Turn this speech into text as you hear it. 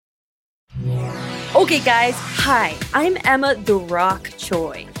Okay, guys, hi, I'm Emma the Rock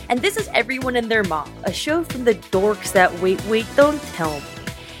Choi, and this is Everyone and Their Mom, a show from the dorks that wait, don't tell me.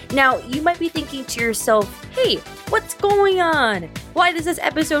 Now, you might be thinking to yourself, hey, what's going on? Why does this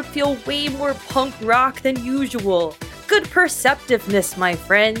episode feel way more punk rock than usual? Good perceptiveness, my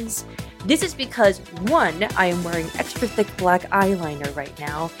friends. This is because, 1, I am wearing extra thick black eyeliner right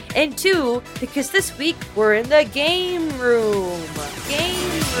now, and 2, because this week we're in the game room.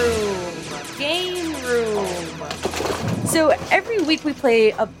 So every week we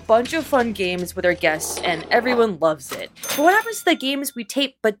play a bunch of fun games with our guests, and everyone loves it. But what happens to the games we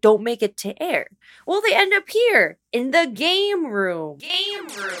tape but don't make it to air? Well, they end up here, in the game room.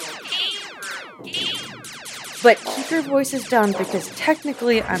 But keep your voices down because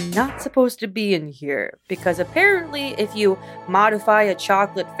technically I'm not supposed to be in here. Because apparently if you modify a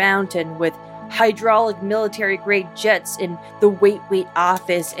chocolate fountain with hydraulic military-grade jets in the wait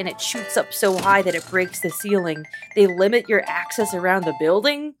office and it shoots up so high that it breaks the ceiling, they limit your access around the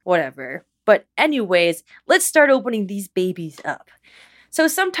building? Whatever. But anyways, let's start opening these babies up. So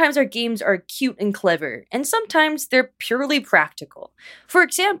sometimes our games are cute and clever, and sometimes they're purely practical. For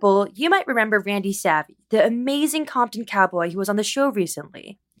example, you might remember Randy Savvy, the amazing Compton cowboy who was on the show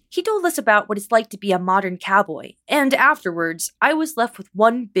recently. He told us about what it's like to be a modern cowboy, and afterwards, I was left with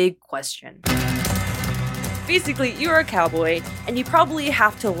one big question. Basically, you're a cowboy, and you probably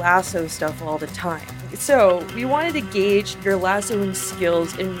have to lasso stuff all the time. So, we wanted to gauge your lassoing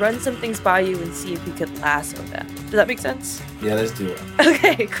skills and run some things by you and see if we could lasso them. Does that make sense? Yeah, let's do it.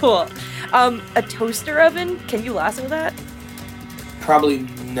 Okay, cool. A toaster oven, can you lasso that? Probably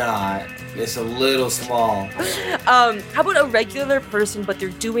not. It's a little small. How about a regular person, but they're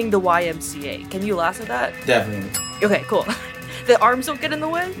doing the YMCA? Can you lasso that? Definitely. Okay, cool. The arms don't get in the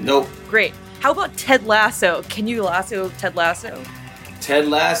way? Nope. Great. How about Ted Lasso? Can you lasso Ted Lasso? Ted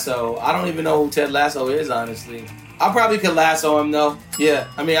Lasso. I don't even know who Ted Lasso is, honestly. I probably could lasso him, though. Yeah.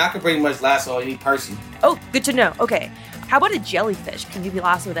 I mean, I could pretty much lasso any person. Oh, good to know. Okay. How about a jellyfish? Can you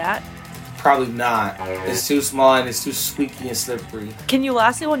lasso that? Probably not. It's too small and it's too squeaky and slippery. Can you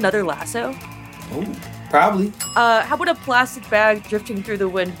lasso another lasso? Ooh, probably. How about a plastic bag drifting through the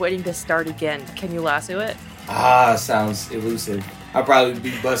wind waiting to start again? Can you lasso it? Sounds elusive. I'd probably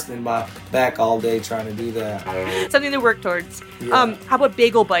be busting my back all day trying to do that. Something to work towards. Yeah. How about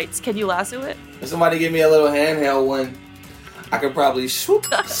bagel bites? Can you lasso it? If somebody give me a little handheld one, I could probably swoop.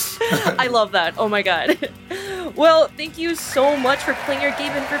 I love that. Oh my god. Well, thank you so much for playing your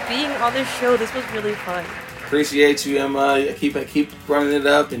game and for being on this show. This was really fun. Appreciate you, Emma. Keep running it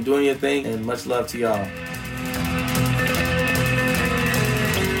up and doing your thing, and much love to y'all.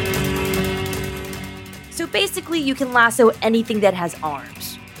 So basically, you can lasso anything that has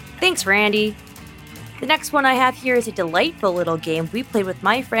arms. Thanks, Randy. The next one I have here is a delightful little game we played with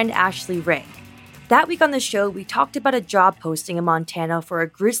my friend Ashley Ray. That week on the show, we talked about a job posting in Montana for a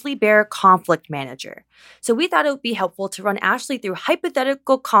grizzly bear conflict manager. So we thought it would be helpful to run Ashley through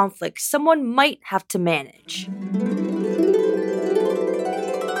hypothetical conflicts someone might have to manage.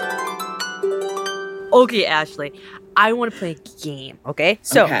 Okay, Ashley, I want to play a game, okay?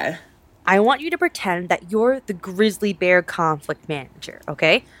 So, okay. I want you to pretend that you're the grizzly bear conflict manager,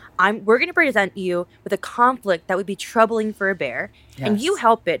 okay? We're going to present you with a conflict that would be troubling for a bear, and you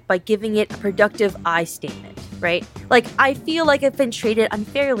help it by giving it a productive I statement, right? Like, I feel like I've been treated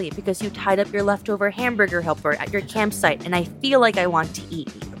unfairly because you tied up your leftover hamburger helper at your campsite, and I feel like I want to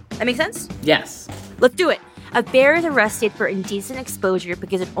eat you. That make sense? Yes. Let's do it. A bear is arrested for indecent exposure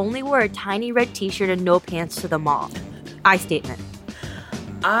because it only wore a tiny red t-shirt and no pants to the mall. I statement.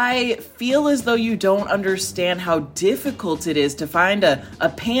 I feel as though you don't understand how difficult it is to find a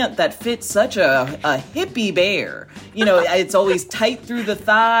pant that fits such a hippie bear. You know, it's always tight through the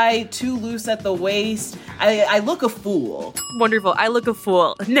thigh, too loose at the waist. I look a fool. Wonderful. I look a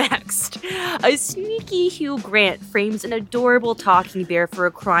fool. Next. A sneaky Hugh Grant frames an adorable talking bear for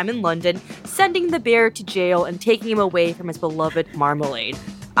a crime in London, sending the bear to jail and taking him away from his beloved marmalade.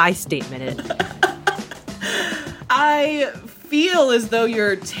 I statemented. I feel as though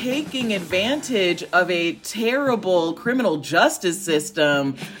you're taking advantage of a terrible criminal justice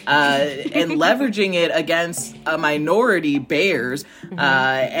system and leveraging it against minority bears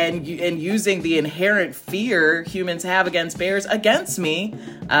and using the inherent fear humans have against bears against me,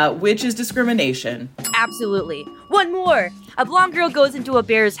 which is discrimination. Absolutely. One more. A blonde girl goes into a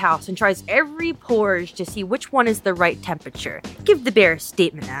bear's house and tries every porridge to see which one is the right temperature. Give the bear a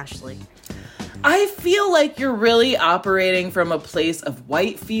statement, Ashley. I feel like you're really operating from a place of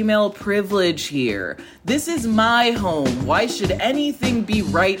white female privilege here. This is my home. Why should anything be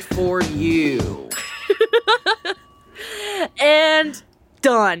right for you? And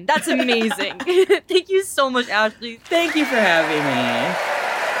Done. That's amazing. Thank you so much, Ashley. Thank you for having me.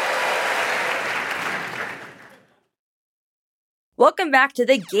 Welcome back to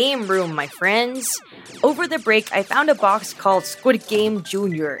the game room, my friends. Over the break, I found a box called Squid Game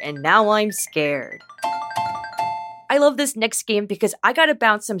Jr., and now I'm scared. I love this next game because I got to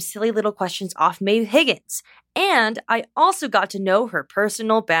bounce some silly little questions off Maeve Higgins, and I also got to know her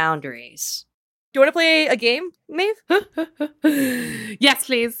personal boundaries. Do you want to play a game, Maeve? Yes,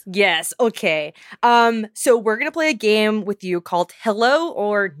 please. Yes, okay. So we're going to play a game with you called Hello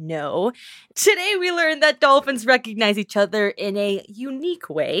or No. Today we learned that dolphins recognize each other in a unique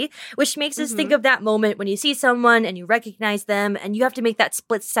way, which makes us think of that moment when you see someone and you recognize them and you have to make that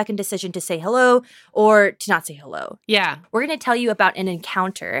split-second decision to say hello or to not say hello. Yeah. We're going to tell you about an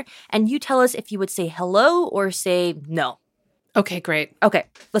encounter, and you tell us if you would say hello or say no. Okay, great. Okay,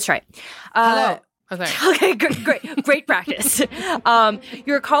 let's try it. Hello. Okay. Okay, great practice.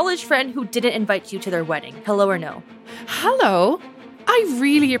 Your college friend who didn't invite you to their wedding. Hello or no? Hello. I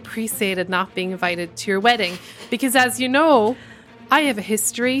really appreciated not being invited to your wedding because, as you know, I have a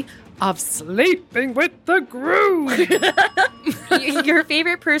history of sleeping with the groom. Your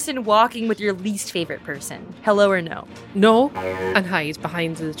favorite person walking with your least favorite person. Hello or no? No, and hide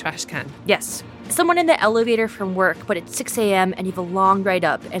behind the trash can. Yes. Someone in the elevator from work, but it's 6 a.m. and you have a long ride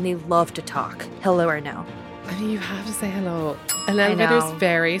up and they love to talk. Hello or no? I mean, you have to say hello. An elevator's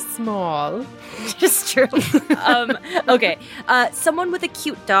very small. It's true. Okay. Someone with a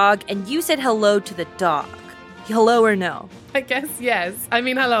cute dog and you said hello to the dog. Hello or no? I guess yes. I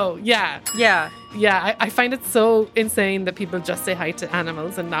mean, hello. Yeah. Yeah. Yeah, I find it so insane that people just say hi to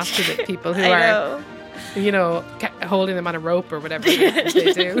animals and not to the people who are, holding them on a rope or whatever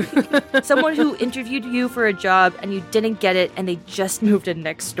they do. Someone who interviewed you for a job and you didn't get it and they just moved in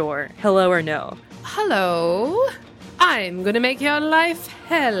next door. Hello or no? Hello. I'm going to make your life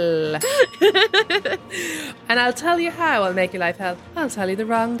hell. And I'll tell you how I'll make your life hell. I'll tell you the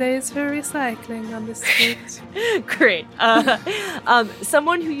wrong days for recycling on the street. Great.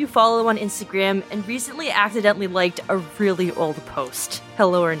 Someone who you follow on Instagram and recently accidentally liked a really old post.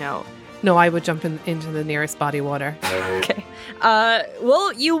 Hello or no? No, I would jump into the nearest body water. Okay.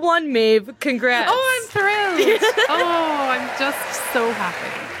 Well, you won, Maeve. Congrats. Oh, I'm thrilled. Oh, I'm just so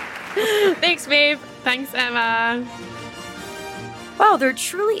happy. Thanks, Maeve. Thanks, Emma. Wow, there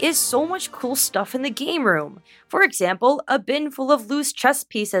truly is so much cool stuff in the game room. For example, a bin full of loose chess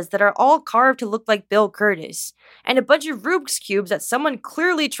pieces that are all carved to look like Bill Curtis, and a bunch of Rubik's Cubes that someone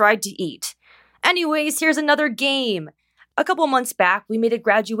clearly tried to eat. Anyways, here's another game. A couple months back, we made a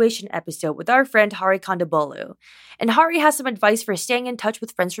graduation episode with our friend Hari Kondabolu, and Hari has some advice for staying in touch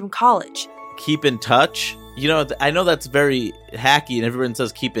with friends from college. Keep in touch? You know, I know that's very hacky and everyone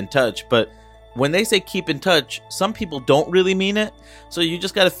says keep in touch, but when they say keep in touch, some people don't really mean it. So you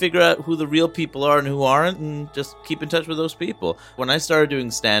just got to figure out who the real people are and who aren't and just keep in touch with those people. When I started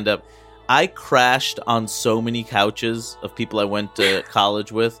doing stand-up, I crashed on so many couches of people I went to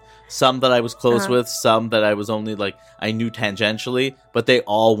college with. Some that I was close with, some that I was only I knew tangentially, but they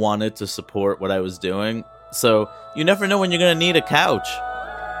all wanted to support what I was doing. So you never know when you're going to need a couch.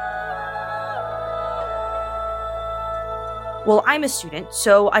 Well, I'm a student,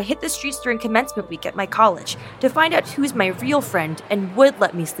 so I hit the streets during commencement week at my college to find out who's my real friend and would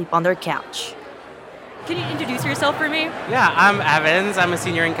let me sleep on their couch. Can you introduce yourself for me? Yeah, I'm Evans. I'm a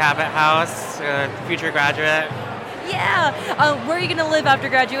senior in Cabot House, future graduate. Yeah! Where are you going to live after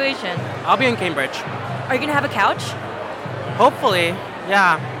graduation? I'll be in Cambridge. Are you going to have a couch? Hopefully,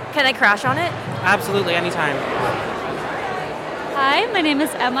 yeah. Can I crash on it? Absolutely, anytime. Hi, my name is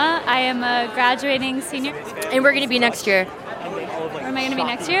Emma. I am a graduating senior. And we're going to be next year. Where am I going to be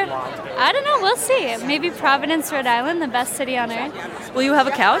next year? I don't know. We'll see. Maybe Providence, Rhode Island, the best city on earth. Will you have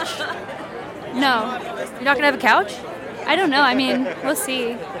a couch? No. You're not going to have a couch? I don't know. I mean, we'll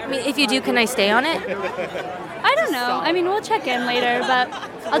see. I mean, if you do, can I stay on it? I don't know. I mean, we'll check in later, but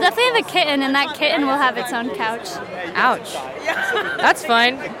I'll definitely have a kitten, and that kitten will have its own couch. Ouch. That's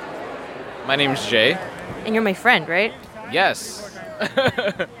fine. My name's Jay. And you're my friend, right? Yes.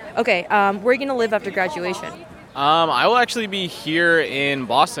 Okay, where are you going to live after graduation? I will actually be here in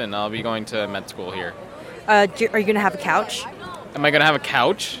Boston. I'll be going to med school here. Are you going to have a couch? Am I going to have a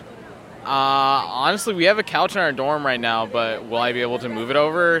couch? Honestly, we have a couch in our dorm right now, but will I be able to move it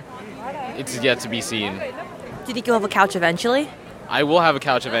over? It's yet to be seen. Do you think you'll have a couch eventually? I will have a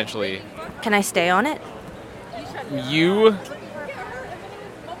couch eventually. Can I stay on it? You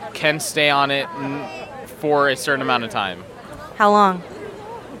can stay on it for a certain amount of time. How long?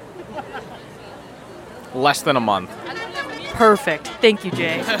 Less than a month. Perfect. Thank you,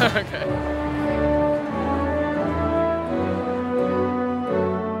 Jay. Okay.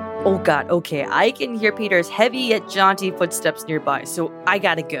 Oh god, okay, I can hear Peter's heavy yet jaunty footsteps nearby, so I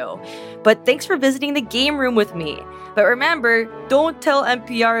gotta go. But thanks for visiting the game room with me. But remember, don't tell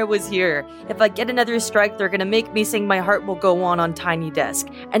NPR I was here. If I get another strike, they're gonna make me sing My Heart Will Go On Tiny Desk,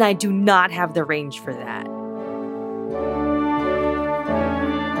 and I do not have the range for that.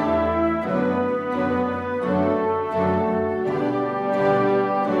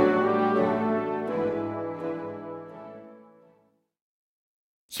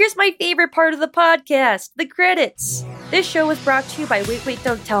 Here's my favorite part of the podcast, the credits. This show was brought to you by Wait, Wait,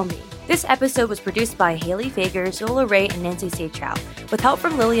 Don't Tell Me. This episode was produced by Haley Fager, Zola Ray, and Nancy Seychow, with help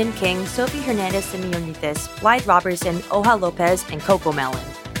from Lillian King, Sophie Hernandez Simeonitis, Blythe Robertson, Oha Lopez, and Coco Mellon.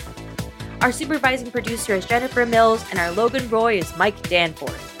 Our supervising producer is Jennifer Mills, and our Logan Roy is Mike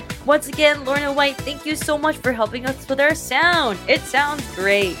Danforth. Once again, Lorna White, thank you so much for helping us with our sound. It sounds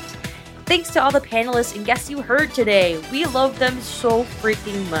great. Thanks to all the panelists and guests you heard today. We love them so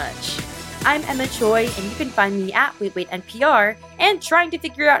freaking much. I'm Emma Choi, and you can find me at WaitWaitNPR and trying to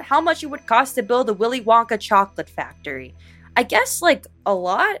figure out how much it would cost to build a Willy Wonka chocolate factory. I guess, like, a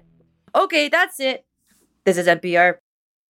lot? Okay, that's it. This is NPR.